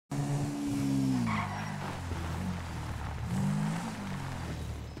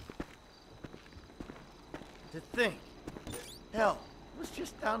think. Hell, it was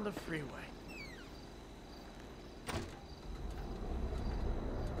just down the freeway.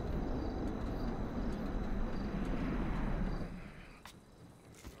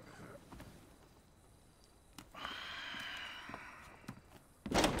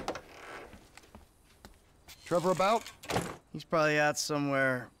 Trevor about? He's probably out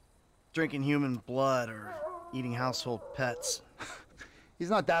somewhere drinking human blood or eating household pets. He's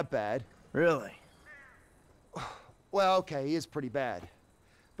not that bad. Really? Well, okay, he is pretty bad.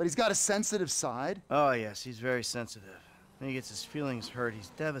 But he's got a sensitive side. Oh, yes, he's very sensitive. When he gets his feelings hurt, he's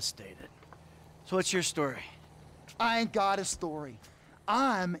devastated. So what's your story? I ain't got a story.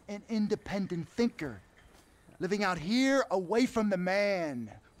 I'm an independent thinker. Living out here away from the man.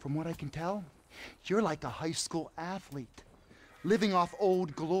 From what I can tell, you're like a high school athlete. Living off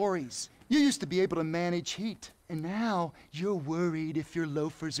old glories. You used to be able to manage heat. And now you're worried if your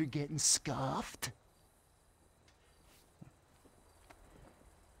loafers are getting scuffed.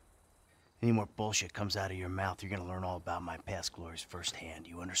 Any more bullshit comes out of your mouth, you're gonna learn all about my past glories firsthand.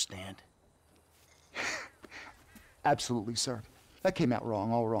 You understand? Absolutely, sir. That came out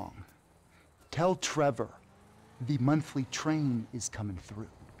wrong, all wrong. Tell Trevor the monthly train is coming through.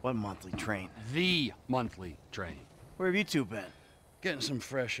 What monthly train? The monthly train. Where have you two been? Getting some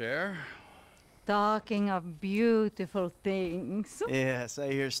fresh air. Talking of beautiful things. Yes,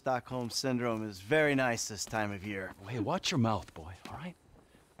 I hear Stockholm Syndrome is very nice this time of year. Hey, watch your mouth, boy, all right?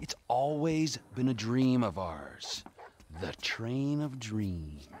 It's always been a dream of ours. The train of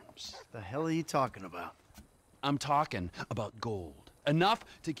dreams. The hell are you talking about? I'm talking about gold. Enough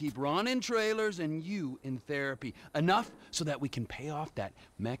to keep Ron in trailers and you in therapy. Enough so that we can pay off that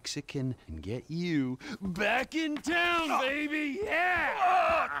Mexican and get you back in town, baby!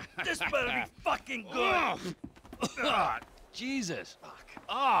 Yeah! This better be fucking good! Jesus.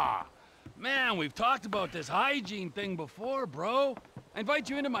 Man, we've talked about this hygiene thing before, bro. I invite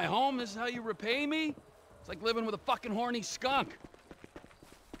you into my home, this is how you repay me? It's like living with a fucking horny skunk.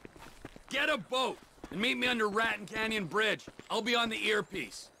 Get a boat and meet me under Raton Canyon Bridge. I'll be on the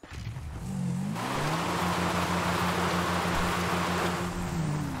earpiece.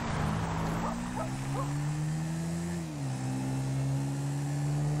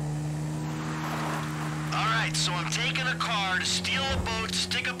 Alright, so I'm taking a car to steal a boat,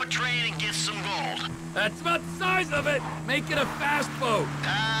 stick up a train, and get some gold. That's about the size of it. Make it a fast boat.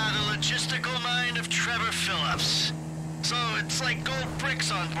 The logistical mind of Trevor Phillips. So it's like gold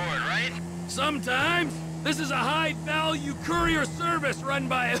bricks on board, right? Sometimes. This is a high-value courier service run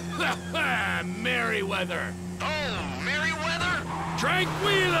by Merryweather. Oh, Merryweather?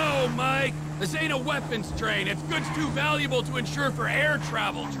 Tranquilo, Mike. This ain't a weapons train. It's goods too valuable to insure for air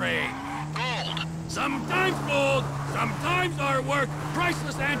travel trade. Gold. Sometimes gold, sometimes artwork,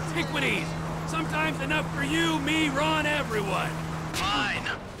 priceless antiquities. Sometimes enough for you, me, Ron, everyone. Fine.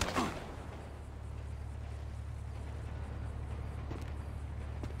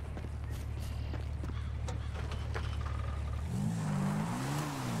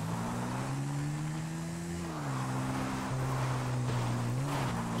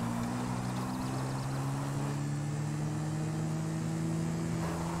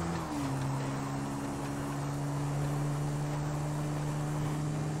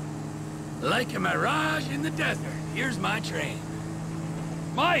 Like a mirage in the desert. Here's my train.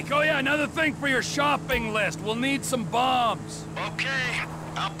 Mike, oh yeah, another thing for your shopping list. We'll need some bombs. Okay.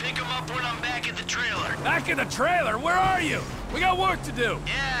 I'll pick them up when I'm back at the trailer. Back in the trailer? Where are you? We got work to do.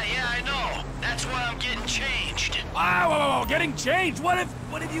 Yeah, I know. That's why I'm getting changed. Whoa, getting changed? What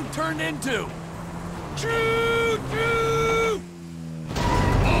have you turned into? Choo choo!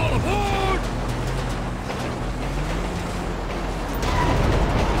 All aboard!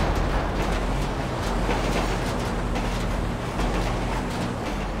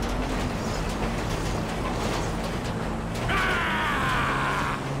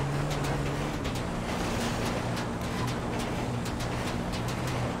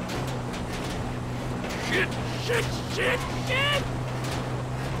 Shit!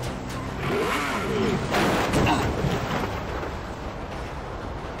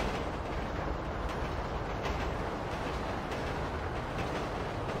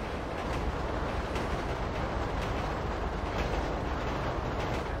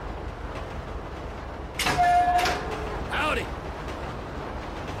 Howdy!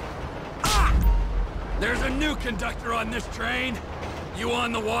 There's a new conductor on this train. You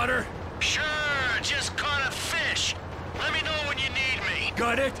on the water? Sure, just caught a fish. Let me know when you need me.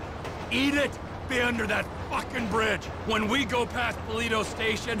 Gut it, eat it, be under that fucking bridge. When we go past Polito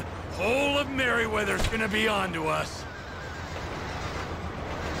Station, whole of Merryweather's gonna be onto us.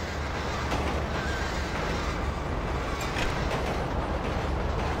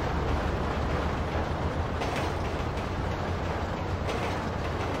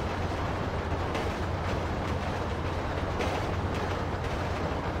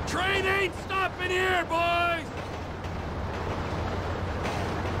 up in here, boys!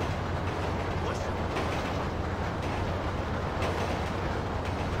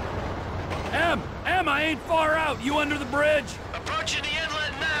 Em, I ain't far out. You under the bridge? Approaching the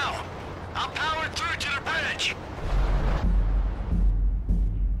inlet now. I'll power through to the bridge.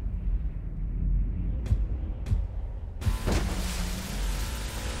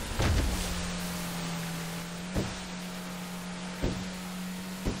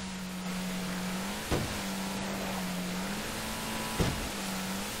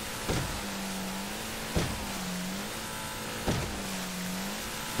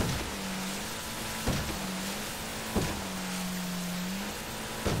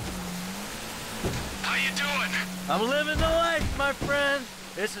 I'm living the life, my friend.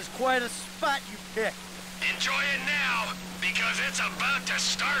 This is quite a spot you picked. Enjoy it now, because it's about to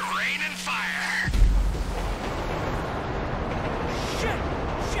start raining fire. Shit!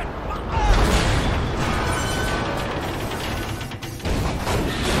 Shit!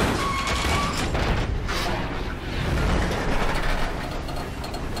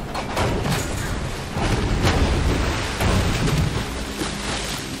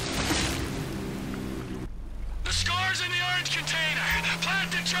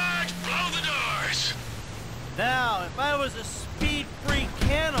 Now, if I was a speed-free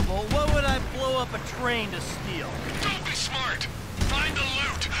cannibal, what would I blow up a train to steal? Don't be smart. Find the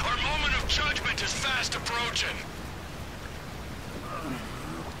loot. Our moment of judgment is fast approaching.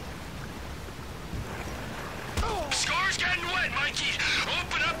 Score's getting wet, Mikey.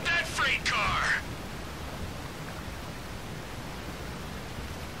 Open up that freight car.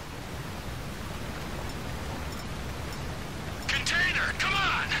 Container, come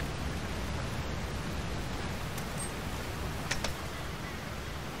on!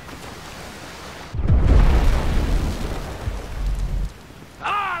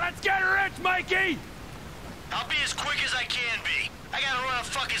 Get rich, Mikey! I'll be as quick as I can be. I gotta run a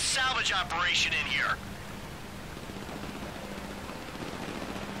fucking salvage operation in here.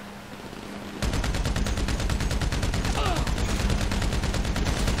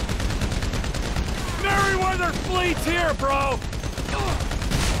 Merryweather fleet's here, bro!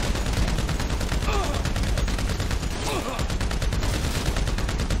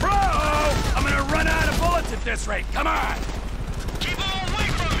 Bro! I'm gonna run out of bullets at this rate. Come on! Keep them away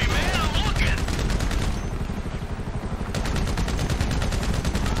from me, man. I'm looking.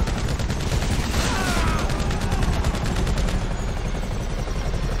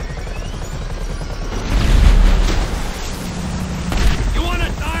 You wanna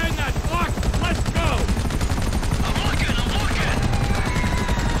die in that box? Let's go! I'm looking.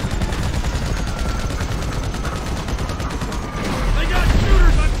 They got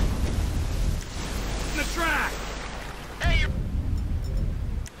shooters on the track! Hey, your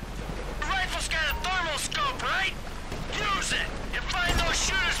rifle's got a thermal scope, right? Use it and find those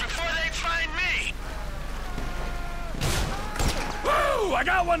shooters before they find me. Woo! I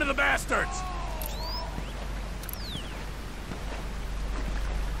got one of the bastards!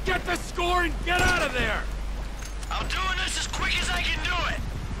 Get the score and get out of there! I'm doing this as quick as I can do it.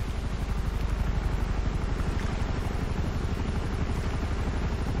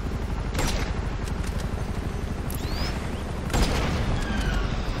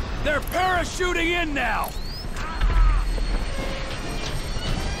 They're parachuting in now!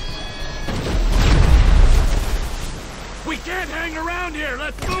 We can't hang around here!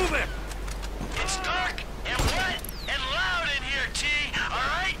 Let's move it! It's dark and wet and loud in here, T, all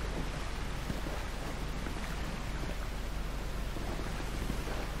right?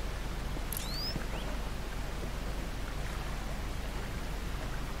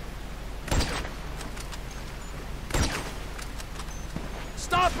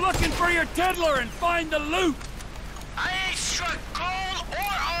 Stop looking for your tiddler and find the loot! I ain't struck gold or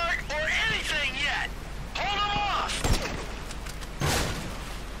art or anything yet. Hold them off.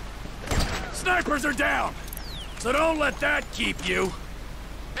 Snipers are down! So don't let that keep you!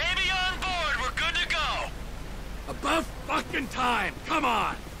 Baby on board, we're good to go. About fucking time! Come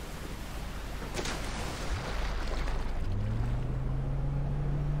on!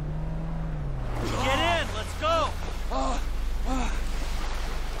 Get in, let's go!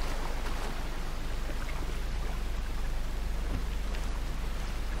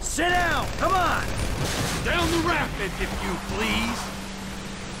 Sit down, come on! Down the rapids, if you please!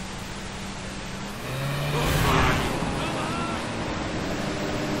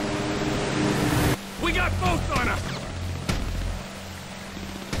 We got both on us!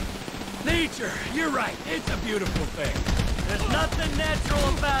 Nature, you're right, it's a beautiful thing. There's nothing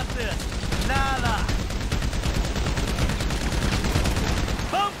natural about this. Nada.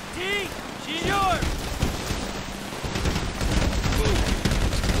 Boom, T! She's yours!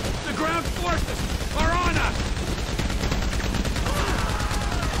 The ground forces are on us!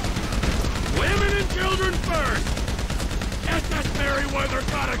 Women and children first! SS Merryweather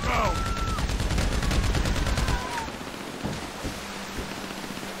gotta go!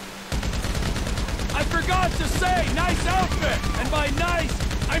 I forgot to say, nice outfit! And by nice,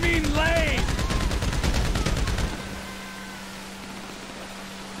 I mean lame!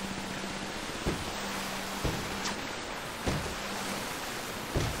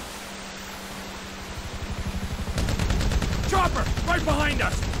 Chopper! Right behind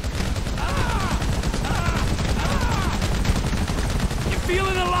us! You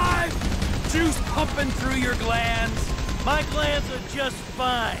feeling alive? Juice pumping through your glands? My glands are just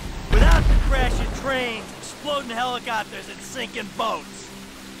fine. Without the crashing trains, exploding helicopters, and sinking boats.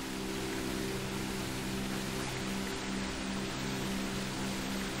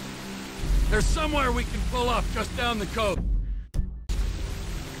 There's somewhere we can pull up just down the coast.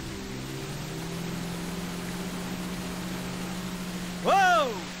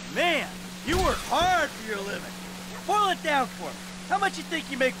 Whoa! Man, you work hard for your living. Boil it down for me. How much you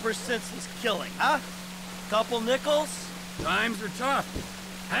think you make for a senseless killing, huh? Couple nickels? Times are tough.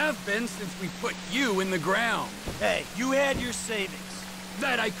 Have been since we put you in the ground. Hey, you had your savings.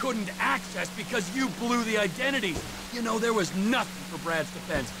 That I couldn't access because you blew the identities. You know, there was nothing for Brad's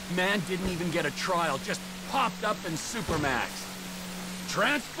defense. Man didn't even get a trial, just popped up in Supermax.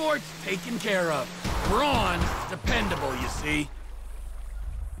 Transport's taken care of. Brawn's dependable, you see.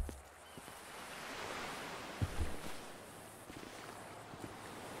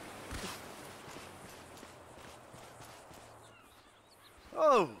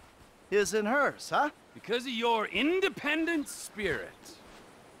 Oh, his and hers, huh? Because of your independent spirit.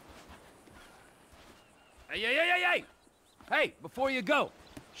 Hey! Hey, before you go,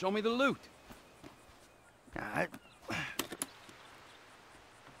 show me the loot. Alright.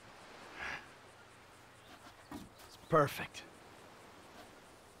 It's perfect.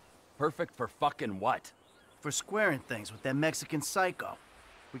 Perfect for fucking what? For squaring things with that Mexican psycho.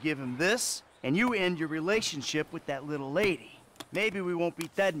 We give him this, and you end your relationship with that little lady. Maybe we won't be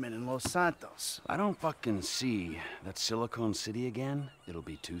deadmen in Los Santos. I don't fucking see that Silicon City again. It'll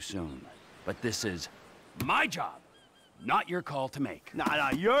be too soon. But this is my job, not your call to make. Nah,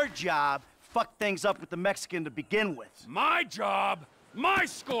 your job. Fuck things up with the Mexican to begin with. My job, my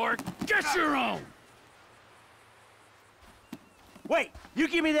score, get your own! Wait, you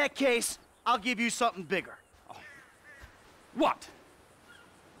give me that case, I'll give you something bigger. What?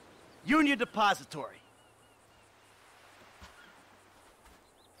 Union Depository.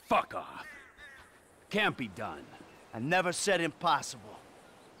 Fuck off. Can't be done. I never said impossible.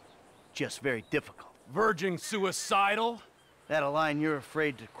 Just very difficult. Verging suicidal? That a line you're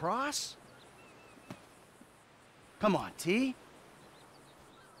afraid to cross? Come on, T.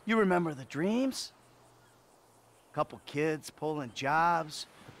 You remember the dreams? Couple kids pulling jobs,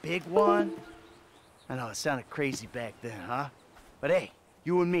 a big one. I know it sounded crazy back then, huh? But hey,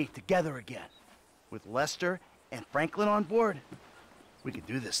 you and me together again. With Lester and Franklin on board, we can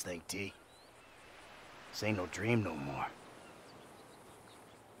do this thing, T. This ain't no dream no more.